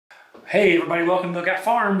Hey everybody, welcome to Look At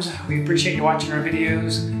Farms. We appreciate you watching our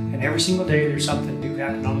videos, and every single day there's something new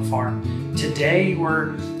happening on the farm. Today we're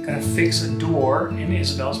gonna fix a door in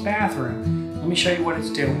Isabel's bathroom. Let me show you what it's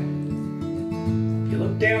doing. If you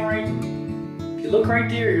look right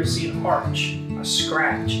there, you'll see an arch, a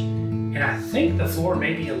scratch. And I think the floor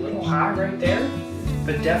may be a little high right there,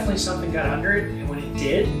 but definitely something got under it, and when it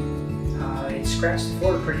did, it scratched the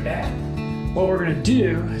floor pretty bad. What we're gonna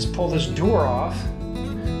do is pull this door off,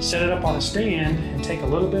 set it up on a stand, and take a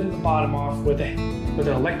little bit of the bottom off with an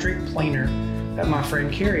electric planer that my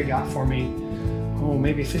friend Carrie got for me,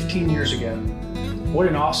 maybe 15 years ago. What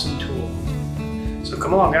an awesome tool. So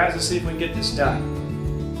come on guys, let's see if we can get this done.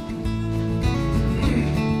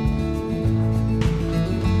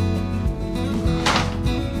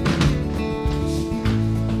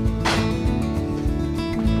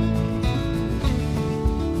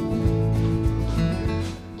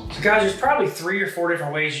 Guys, there's probably 3 or 4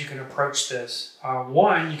 different ways you can approach this.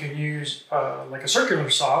 One, you can use like a circular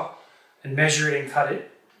saw and measure it and cut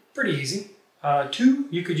it. Pretty easy. 2,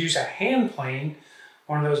 you could use a hand plane,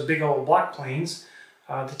 one of those big old block planes,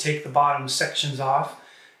 to take the bottom sections off.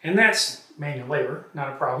 And that's manual labor, not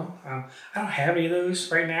a problem. I don't have any of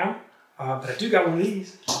those right now, but I do got one of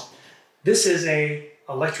these. This is a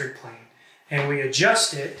electric plane, and we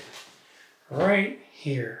adjust it right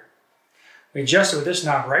here. We adjust it with this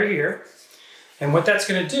knob right here. And what that's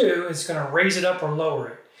gonna do is it's gonna raise it up or lower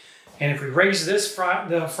it. And if we raise the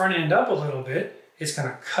front end up a little bit, it's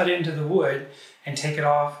gonna cut into the wood and take it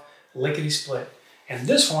off lickety-split. And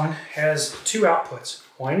this one has 2 outputs,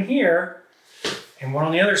 one here and one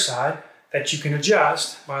on the other side that you can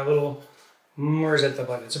adjust by a little, where is that the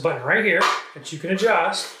button? It's a button right here that you can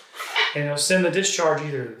adjust, and it'll send the discharge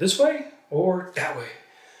either this way or that way.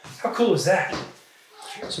 How cool is that?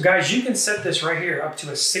 So guys, you can set this right here up to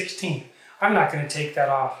a 16th. I'm not going to take that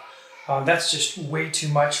off. That's just way too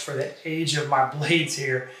much for the age of my blades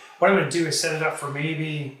here. What I'm going to do is set it up for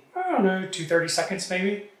maybe, I don't know, 230 seconds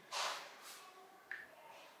maybe.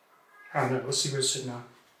 I don't know, let's see what it's sitting on.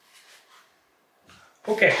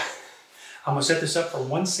 Okay, I'm going to set this up for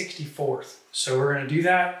 1/64th. So we're going to do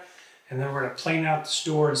that, and then we're going to plane out the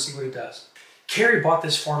door and see what it does. Carrie bought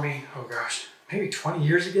this for me, oh gosh, maybe 20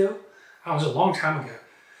 years ago. That was a long time ago.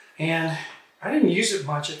 And I didn't use it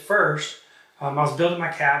much at first. I was building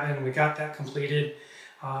my cabin and we got that completed.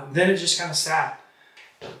 Then it just kind of sat.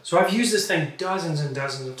 So I've used this thing dozens and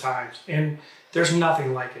dozens of times, and there's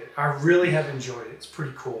nothing like it. I really have enjoyed it. It's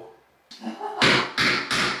pretty cool.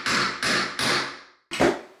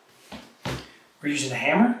 We're using a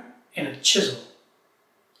hammer and a chisel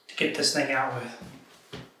to get this thing out with.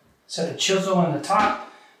 Set the chisel on the top.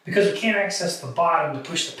 Because we can't access the bottom to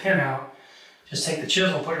push the pin out, just take the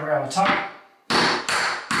chisel, put it around the top.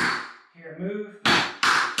 Here, move.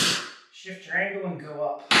 Shift your angle and go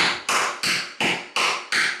up.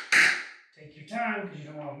 Take your time because you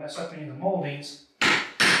don't want to mess up any of the moldings.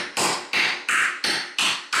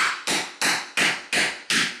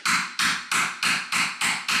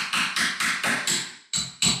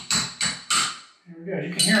 There we go. You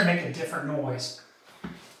can hear it make a different noise.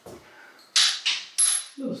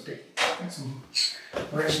 A little sticky. Got some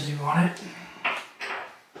residue on it. I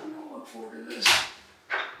don't look forward to this.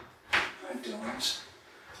 I don't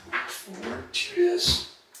look forward to this.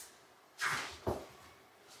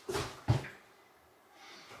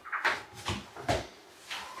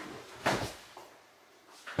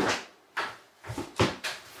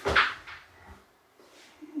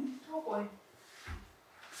 Oh boy.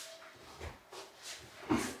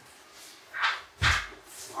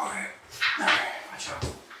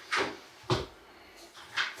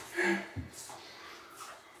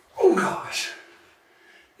 Oh gosh,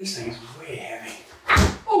 this thing is way heavy.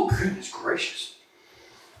 Oh goodness gracious.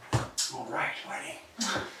 All right, lady.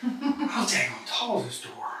 How dang tall is this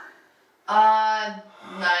door?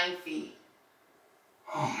 9 feet.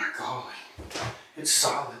 Oh my golly. It's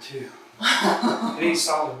solid too. It ain't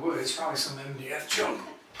solid wood, it's probably some MDF junk.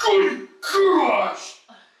 Good gosh!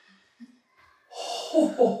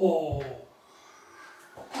 Oh.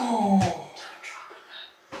 Oh.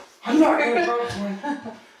 I'm not gonna drop one.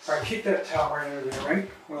 All right, kick that towel right under there, right?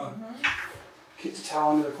 Kick the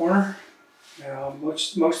towel into the corner. Now,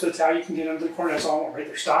 most of the towel you can get under the corner. That's all I want right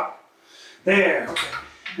there. Stop. There. Okay.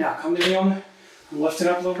 Now come to me I'm lifting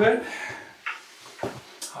up a little bit.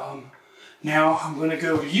 Now I'm going to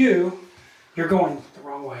go to you. You're going the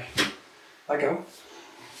wrong way. Let go.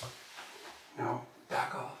 Now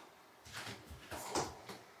back off.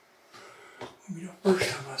 Maybe the first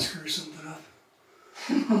time I screw something up.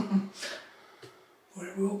 But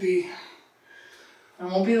it will be. It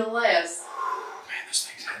won't be the last. Man, this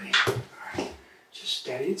thing's heavy.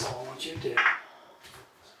 Daddy. It's all I want you to do.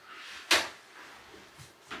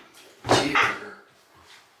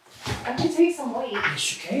 I can take some weight.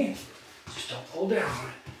 Yes, you can. Just don't pull down on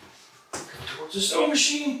it. Go towards the sewing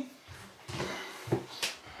machine.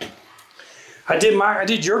 I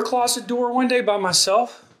did your closet door one day by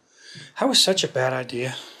myself. That was such a bad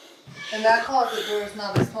idea. And that closet door is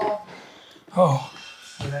not as tall. Oh,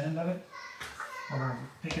 see that end of it? We're going to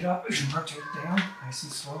pick it up and rotate it down nice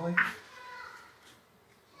and slowly.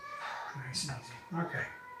 Nice and easy. Okay.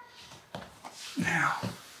 Now,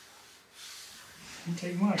 didn't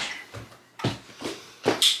take much.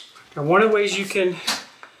 Now, one of the ways you can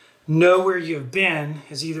know where you've been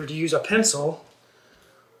is either to use a pencil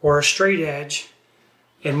or a straight edge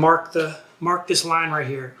and mark this line right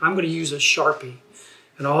here. I'm going to use a Sharpie.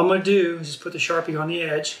 And all I'm going to do is just put the Sharpie on the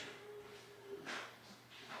edge.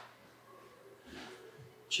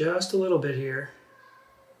 Just a little bit here.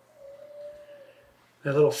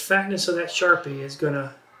 That little fatness of that Sharpie is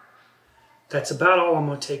that's about all I'm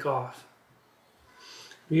going to take off.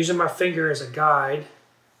 I'm using my finger as a guide.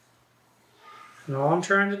 And all I'm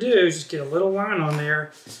trying to do is just get a little line on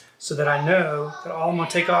there so that I know that all I'm going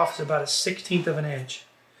to take off is about 1/16 of an inch.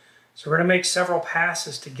 So we're going to make several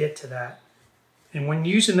passes to get to that. And when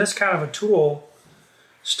using this kind of a tool,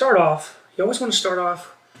 you always want to start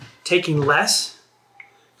off taking less,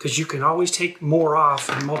 because you can always take more off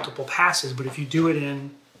in multiple passes, but if you do it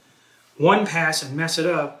in one pass and mess it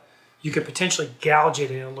up, you could potentially gouge it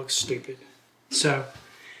and it'll look stupid. So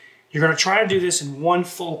you're going to try to do this in one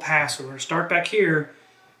full pass. So we're going to start back here,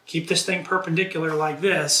 keep this thing perpendicular like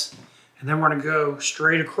this, and then we're going to go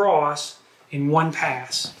straight across in one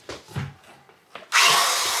pass.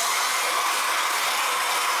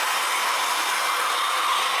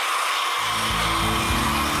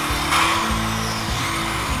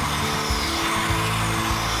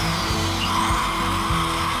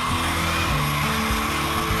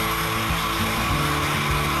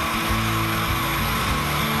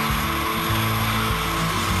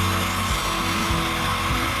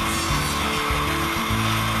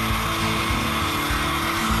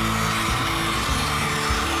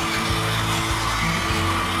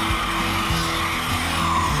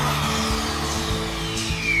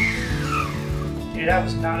 Okay, that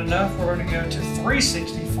was not enough. We're going to go to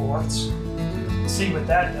 3/64. See what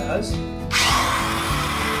that does.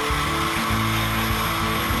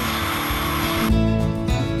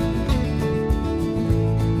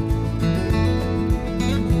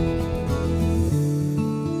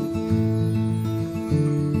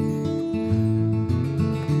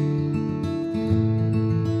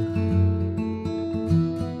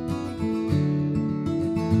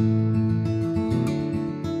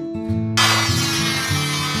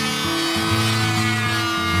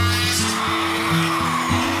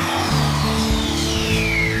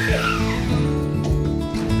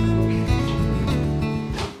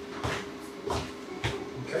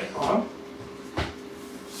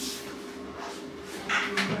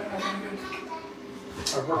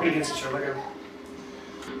 We're working against each other. Let go.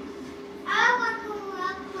 I want to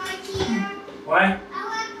walk right here. What? I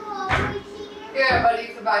want to walk right here. Yeah, buddy,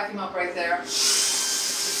 you can vacuum up right there.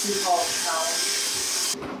 It's too tall to towel.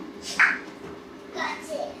 That's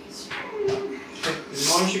it. As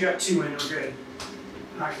long as you got two in, we're good.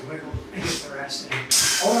 I can wiggle and get the rest in.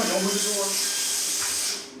 Hold on, don't move the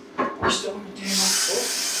door. We're still in the damn off.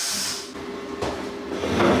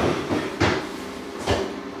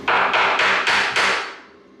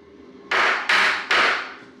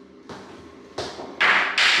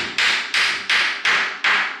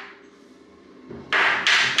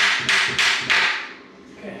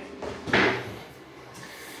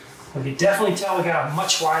 We can definitely tell we got a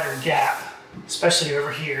much wider gap, especially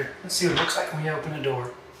over here. Let's see what it looks like when we open the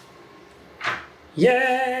door.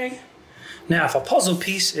 Yay! Now, if a puzzle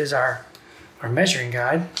piece is our measuring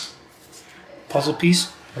guide, puzzle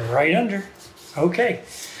piece right under. Okay.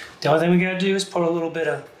 The only thing we gotta do is put a little bit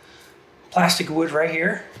of plastic wood right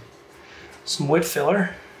here, some wood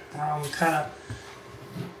filler. Kind of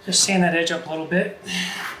just sand that edge up a little bit.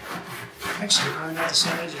 Actually, probably not the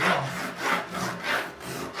same edge at all.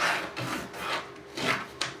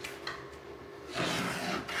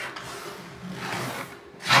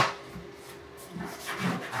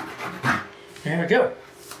 There we go.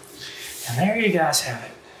 And there you guys have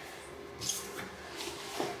it.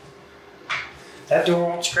 That door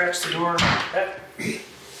won't scratch the door.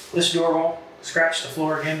 This door won't scratch the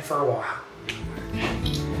floor again for a while.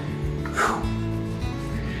 Whew.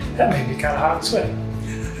 That made me kind of hot and sweaty.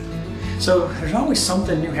 So there's always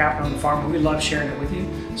something new happening on the farm, and we love sharing it with you.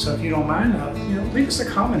 So if you don't mind, leave us a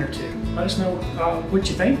comment or two. Let us know what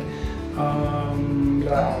you think. I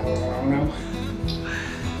don't know.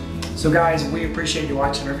 So guys, we appreciate you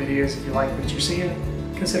watching our videos. If you like what you're seeing,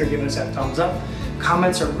 consider giving us that thumbs up.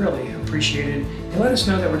 Comments are really appreciated. And let us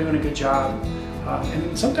know that we're doing a good job.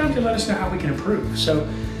 And sometimes you let us know how we can improve. So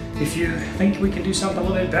if you think we can do something a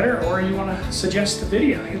little bit better, or you want to suggest a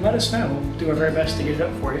video, you let us know. We'll do our very best to get it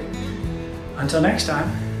up for you. Until next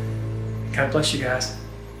time, God bless you guys.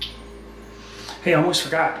 Hey, I almost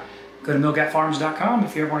forgot. Go to milgatfarms.com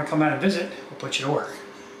if you ever want to come out and visit. We'll put you to work.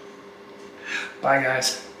 Bye,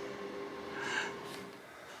 guys.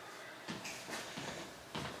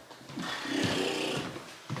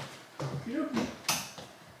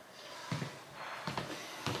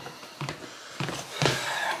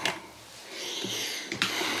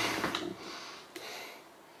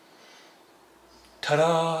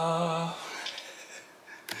 Ta-da!